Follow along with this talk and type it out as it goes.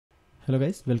Hello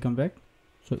guys, welcome back.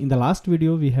 So in the last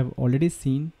video we have already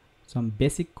seen some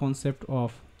basic concept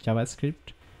of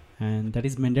JavaScript, and that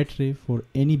is mandatory for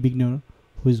any beginner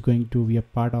who is going to be a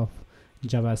part of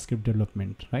JavaScript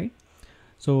development, right?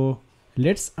 So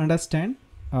let's understand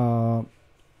the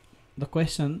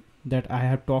question that I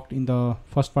have talked in the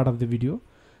first part of the video,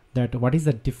 that what is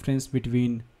the difference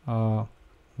between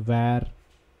var,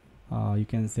 you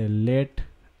can say let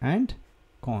and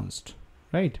const,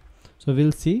 right? So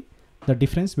we'll see the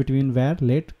difference between var,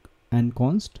 let and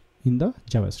const in the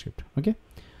JavaScript. Okay,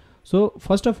 so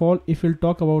first of all, if we'll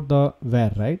talk about the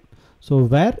var, right? So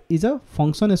var is a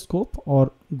function scope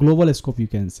or global scope, you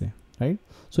can say, right?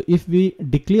 So if we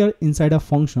declare inside a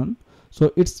function,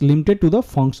 so it's limited to the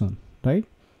function, right?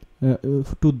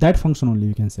 To that function only,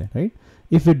 you can say, right?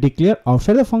 If we declare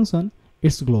outside the function,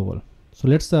 it's global. So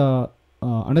let's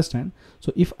understand.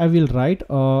 So if I will write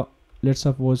let's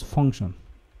suppose function.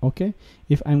 Okay,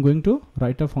 if I'm going to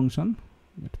write a function,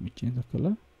 let me change the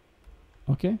color.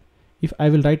 Okay, if I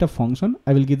will write a function,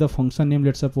 I will give the function name,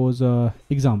 let's suppose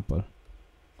example.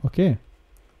 Okay,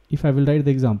 if I will write the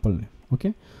example name.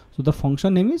 Okay, so the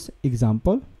function name is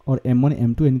example or m1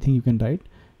 m2, anything you can write,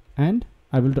 and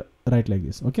I will write like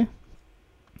this. Okay,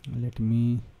 let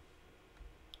me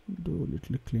do a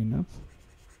little cleanup.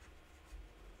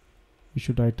 We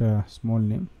should write a small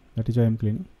name, that is why I'm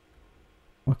cleaning.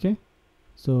 Okay,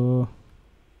 so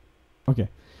okay,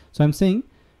 so I'm saying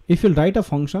if you'll write a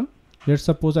function, let's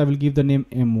suppose I will give the name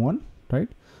m1, right?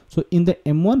 So in the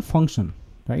m1 function,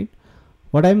 right,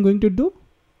 what I'm going to do,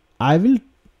 I will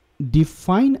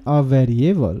define a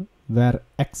variable var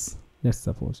x, let's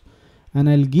suppose, and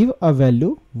I'll give a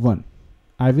value 1.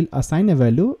 I will assign a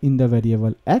value in the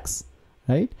variable x,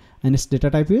 right, and its data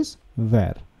type is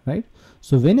var, right?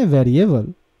 So when a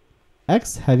variable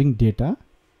x having data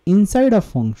inside a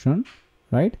function,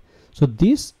 right, so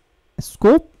this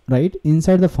scope, right,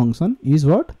 inside the function is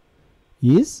what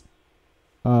is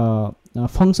a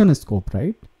function scope,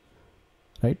 right?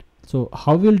 So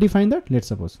how we'll define that? Let's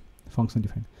suppose function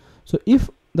define. So if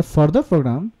the further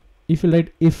program, if you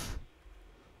write if,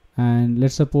 and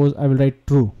let's suppose I will write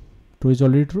true is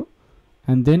already true,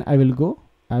 and then I will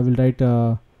write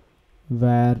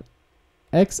var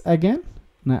x again.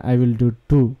 Now I will do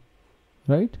 2,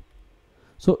 right?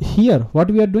 So here what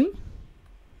we are doing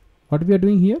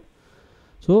here,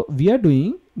 so we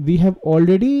have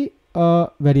already a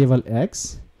variable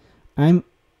x.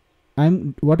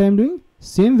 What I'm doing,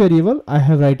 same variable I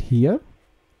have right here,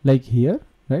 like here,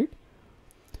 right?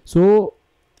 So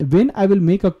when I will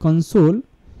make a console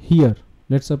here,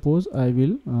 let's suppose I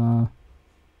will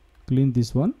clean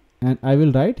this one, and I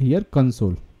will write here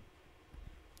console.log.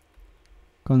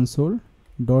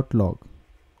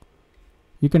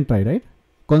 You can try, right?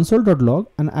 Console.log,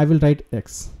 and I will write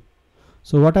x.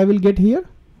 So what I will get here?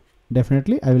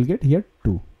 Definitely I will get here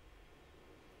 2.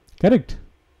 Correct?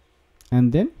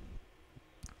 And then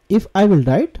if I will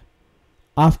write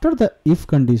after the if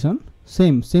condition,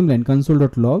 same line,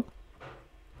 console.log,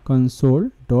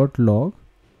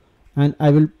 and I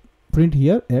will print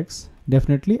here x,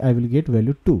 definitely I will get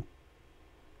value 2.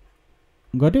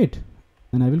 Got it?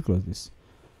 And I will close this.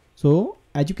 So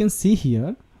as you can see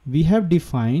here, we have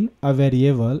defined a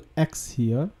variable x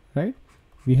here, right?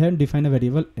 We have defined a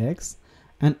variable x,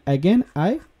 and again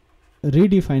I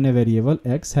redefine a variable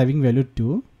x having value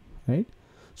 2, right?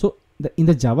 So in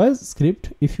the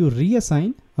JavaScript, if you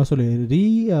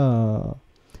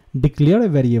declare a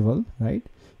variable, right,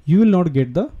 you will not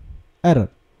get the error.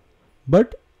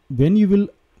 But when you will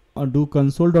do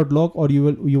console.log, or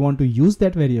you want to use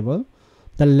that variable,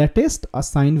 the latest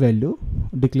assigned value,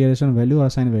 declaration value or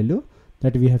assigned value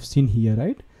that we have seen here,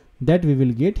 right, that we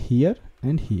will get here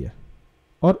and here,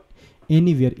 or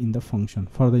anywhere in the function,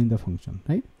 further in the function,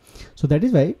 right? So that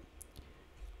is why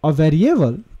a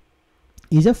variable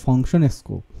is a function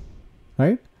scope,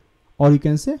 right? Or you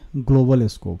can say global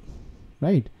scope,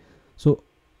 right? So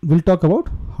we'll talk about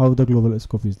how the global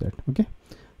scope is that. Okay,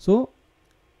 so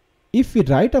if we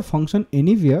write a function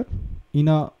anywhere in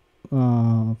a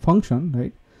function,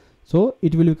 right, so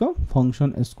it will become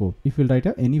function scope. If we write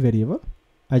any variable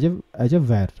as a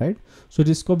var, right, so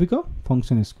this scope become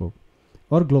function scope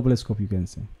or global scope, you can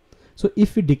say. So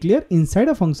if we declare inside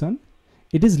a function,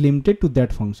 it is limited to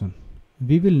that function.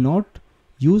 We will not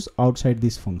use outside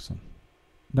this function,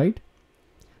 right?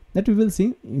 That we will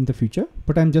see in the future,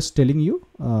 but I'm just telling you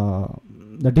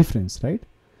the difference, right?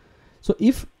 So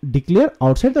if declare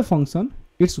outside the function,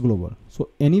 it's global. So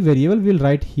any variable will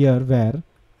write here var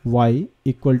y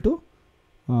equal to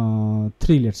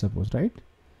 3, let's suppose, right?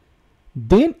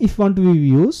 Then if want to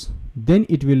use, then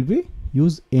it will be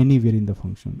used anywhere in the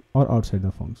function or outside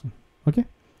the function, Okay,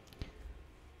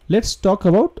 let's talk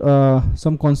about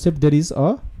some concept. There is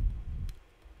a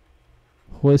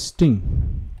hosting.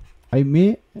 I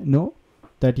may know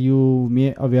that you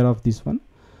may aware of this one.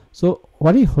 So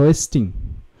what is hosting?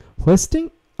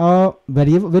 Hosting a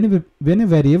variable, when a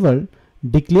variable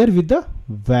declare with the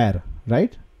var,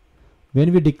 right?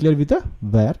 When we declare with the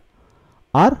var,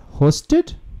 are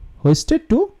hosted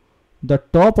to the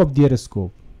top of their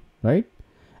scope, right?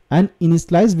 And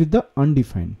initialize with the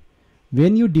undefined.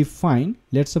 When you define,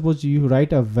 let's suppose you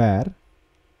write a var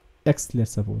x,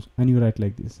 let's suppose, and you write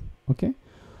like this. Okay,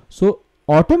 so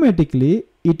automatically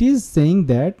it is saying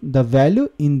that the value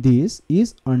in this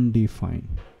is undefined,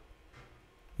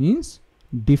 means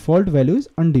default value is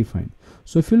undefined.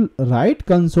 So if you write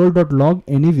console.log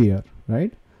anywhere,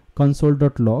 right,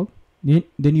 console.log,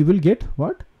 then you will get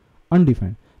what?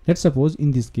 Undefined. Let's suppose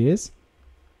in this case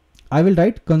I will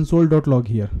write console.log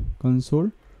here,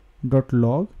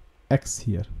 console.log x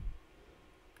here.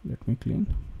 Let me clean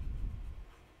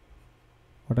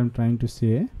what I'm trying to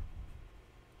say.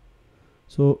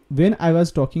 So when I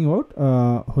was talking about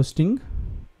hosting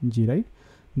g, right,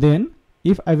 then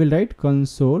if I will write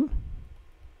console.log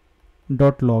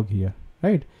here,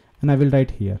 right, and I will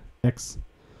write here x,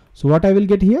 so what I will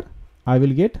get here? I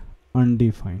will get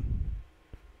undefined.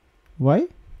 Why?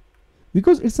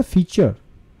 Because it's a feature,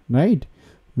 right?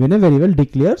 When a variable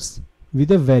declares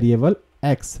with a variable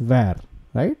x var,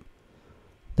 right,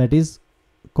 that is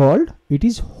called, it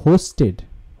is hosted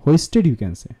you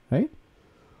can say, right,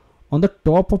 on the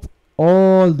top of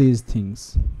all these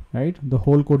things, right? The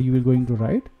whole code you will going to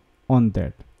write on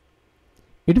that.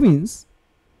 It means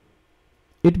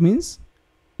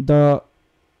the,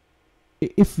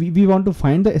 if we want to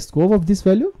find the scope of this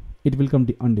value, it will come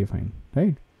undefined,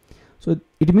 right? So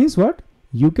it means what?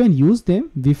 You can use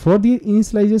them before the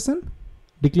initialization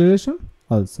declaration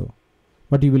also,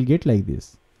 but you will get like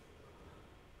this.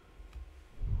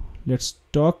 Let's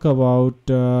talk about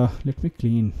let me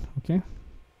clean.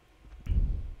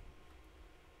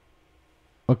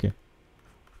 Okay,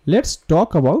 let's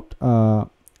talk about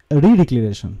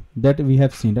redeclaration that we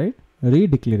have seen, right?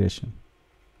 Redeclaration.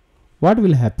 What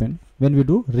will happen when we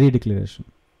do redeclaration?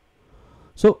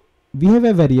 So we have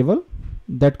a variable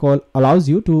that allows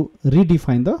you to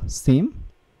redefine the same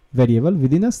variable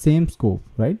within the same scope,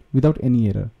 right, without any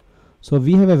error. So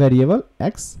we have a variable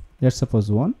x, let's suppose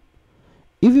 1.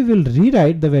 If we will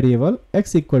rewrite the variable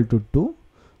x equal to 2,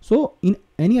 so in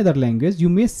any other language you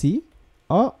may see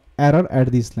a error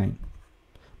at this line,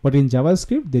 but in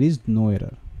JavaScript there is no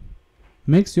error.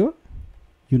 Make sure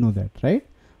you know that, right?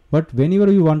 But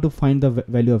whenever you want to find the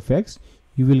value of x,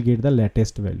 you will get the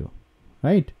latest value,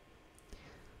 right?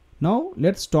 Now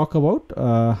let's talk about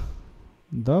the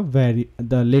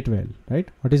let val, right?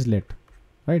 What is let,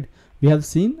 right? We have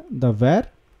seen the var.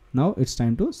 Now it's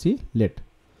time to see let.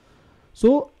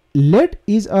 So let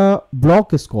is a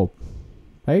block scope,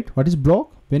 right? What is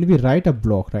block? When we write a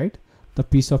block, right, the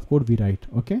piece of code we write.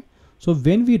 Okay, so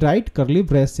when we write curly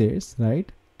braces, right,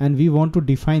 and we want to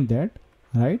define that,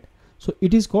 right, so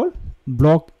it is called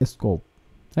block scope,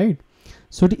 right?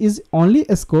 So it is only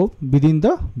a scope within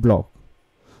the block.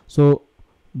 So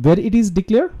where it is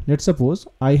declared, let's suppose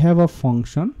I have a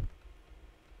function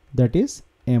that is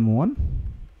m1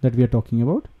 that we are talking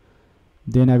about,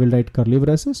 then I will write curly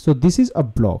braces. So this is a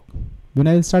block. When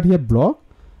I will start here block,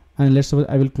 and let's suppose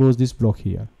I will close this block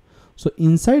here. So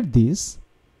inside this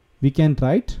we can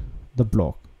write the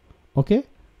block. Okay,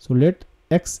 so let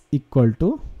x equal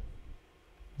to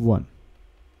 1.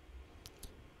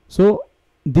 So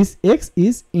this x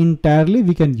is entirely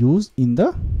we can use in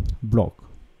the block.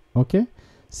 Okay,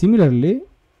 similarly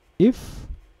if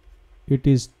it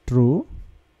is true,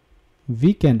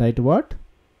 we can write what?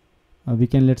 We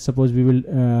can, let's suppose we will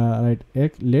write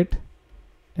let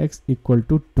x equal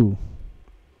to 2.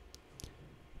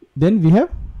 Then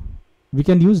we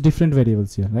can use different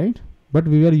variables here, right? But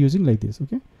we are using like this.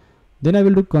 Okay, then I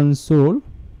will do console.log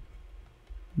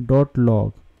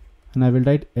and I will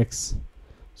write x.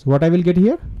 So what I will get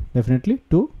here? Definitely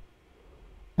 2.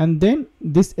 And then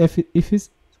this if is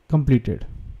completed,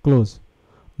 close.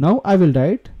 Now I will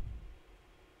write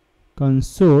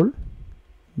console.log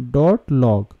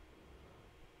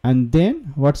and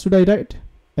then what should I write?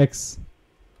 X.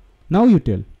 Now you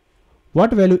tell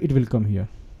what value it will come here.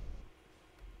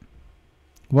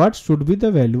 What should be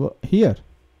the value here?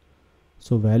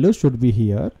 So value should be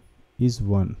here is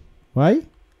 1. Why?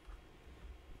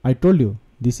 I told you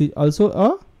this is also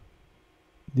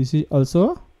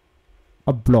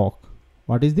a block.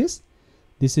 What is this?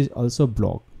 This is also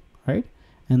block, right?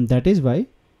 And that is why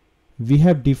we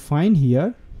have defined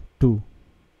here 2,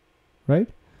 right?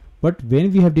 but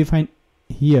when we have defined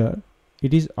here,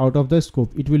 it is out of the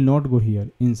scope. It will not go here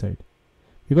inside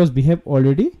because we have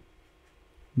already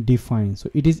defined. So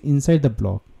it is inside the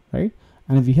block, right?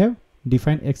 And we have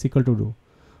defined x equal to do,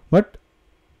 but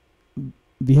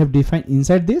we have defined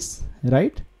inside this,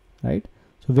 right?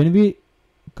 So when we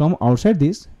come outside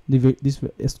this, this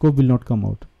scope will not come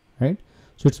out, right?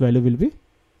 So its value will be,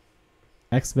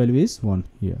 x value is 1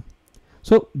 here.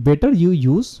 So better you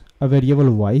use a variable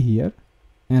y here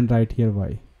and write here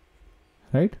y,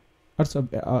 right? That's a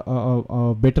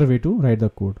better way to write the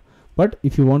code. But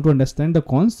if you want to understand the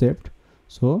concept,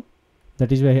 so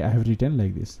that is why I have written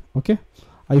like this. Okay,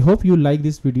 I hope you like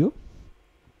this video,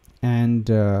 and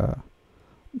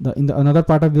in the another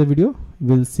part of the video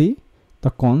we'll see the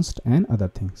const and other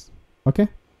things. Okay,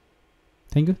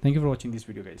 thank you for watching this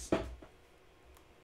video, guys.